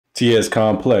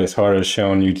TSCOMPLEX, hardest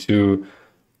show on YouTube.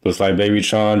 Looks like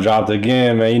BabyTron dropped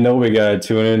again, man. You know we gotta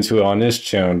tune into it on this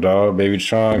channel, dog.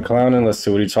 BabyTron clowning. Let's see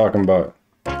what he's talking about.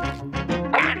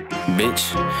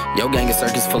 Bitch, yo gang of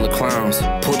circus full of clowns.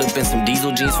 Pulled up in some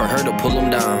diesel jeans for her to pull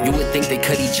them down. You would think they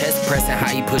cut each chest pressing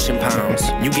how you pushing pounds.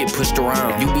 You get pushed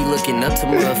around. You be looking up to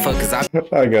motherfuckers.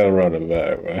 I gotta run it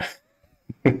back, man.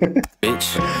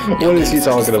 Bitch, what is he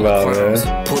talking about,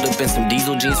 man? Pulled up in some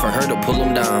diesel jeans for her to pull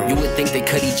them down. You would think they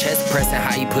cut each chest pressing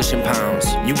how you pushing pounds.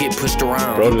 You get pushed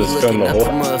around. Bro, you be just looking up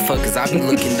to motherfuckers. I be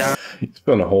looking down. He's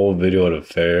filmed a whole video at a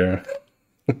fair.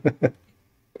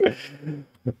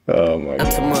 Oh my god.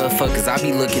 Up to motherfuckers, I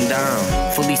be looking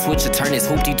down. Fully switch to turn his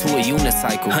hoopty to a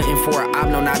unicycle. Hunting for a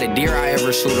ob, no not a deer, I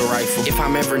ever shoot a rifle. If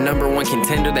I'm ever #1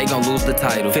 contender, they gon' lose the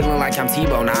title. Feeling like I'm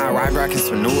Tebow, now I ride rockin'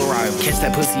 some new arrival. Catch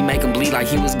that pussy, make him bleed like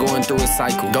he was going through a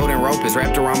cycle. Golden rope is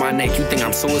wrapped around my neck, you think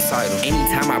I'm suicidal.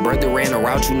 Anytime my brother ran a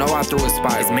route, you know I threw a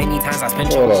spy. As many times I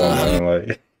spent your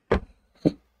blood.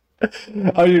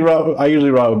 I usually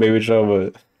rock with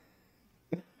BabyTron, but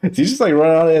is he just like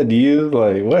running out of ideas?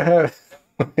 Like, what happened?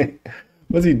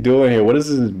 What's he doing here? What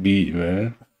is this beat,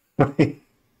 man?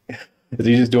 Is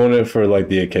he just doing it for like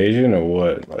the occasion or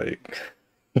what? Like,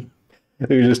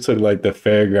 he just took like the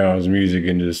fairgrounds music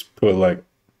and just put like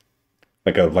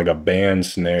a band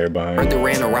snare behind. The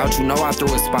ran a route, you know I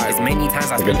threw a spy. As many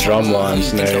times I like a drumline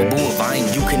snare.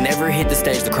 You can never hit the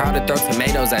stage, the crowd will throw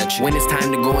tomatoes at you. When it's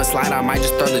time to go and slide, I might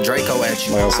just throw the Draco at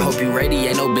you. I hope you ready,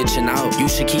 ain't no bitching out. You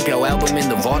should keep your album in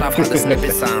the vault, I've heard the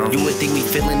snippet sound. You would think we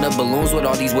filling up balloons with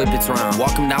all these whippets round.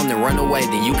 Walk them down, then run away,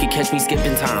 then you could catch me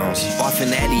skipping towns. Off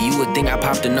an Addy, you would think I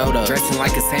popped a Noto. Dressing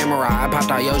like a samurai, I popped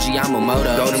Ayoji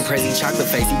Yamamoto. Golden Prezi chocolate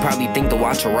face, you probably think the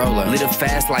watch a roller. Lit a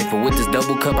fast life, but with this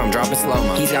double cup, I'm dropping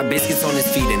slow-mo. He's got biscuits on his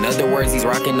feet, in other words, he's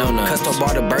rocking no nuts. Custo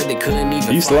bought a bird that couldn't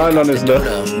even. You sliding on this stuff,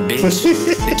 bitch.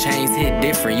 The chains hit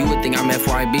different. You would think I'm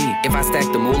FYB. If I stack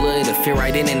the moolah, it'll fit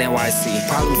right in NYC.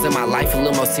 Problems in my life a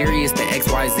little more serious than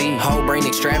XYZ. Whole brain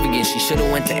extravagant. She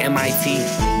should've went to MIT.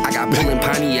 I got bull in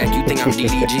Pontiac. You think I'm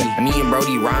DDG? Me and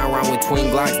Brody riding around with twin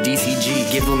Glocks,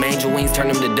 DCG. Give them angel wings, turn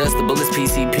them to dust. The bullets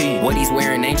PCP. What he's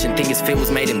wearing ancient. Think his fit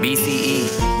was made in BCE.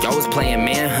 Y'all was playing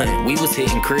manhunt. We was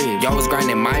hitting crib. Y'all was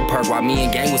grinding my park while me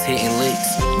and gang was hitting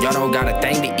licks. Y'all don't got a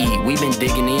thing to eat. We been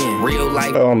digging in. Real life.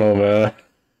 I don't know, man.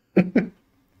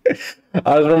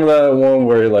 I just remember that one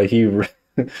where like he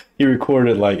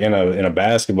recorded like in a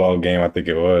basketball game, I think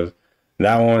it was.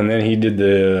 That one, and then he did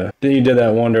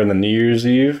that one during the New Year's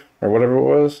Eve or whatever it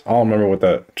was. I don't remember what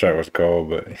that track was called,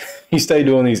 but he stayed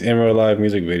doing these in real life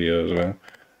music videos, man.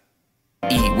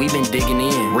 We been digging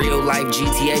in. Real life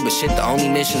GTA, but shit, the only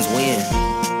missions win.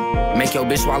 Make your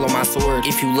bitch swallow my sword.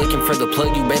 If you looking for the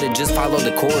plug, you better just follow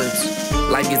the chords.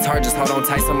 Life gets hard, just hold on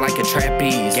tight, I'm like a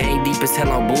trapeze. Gang deep as hell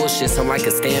on bullshit, I'm like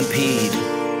a stampede.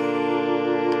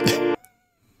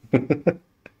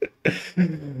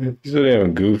 You're so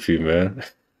damn goofy, man.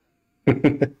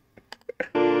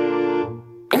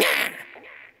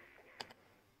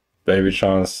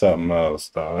 BabyTron's something else,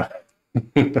 dog.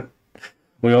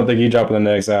 We don't think he dropping the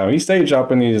next album. He stayed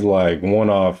dropping these like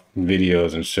one-off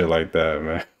videos and shit like that,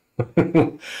 man.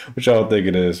 What y'all think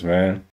it is, man?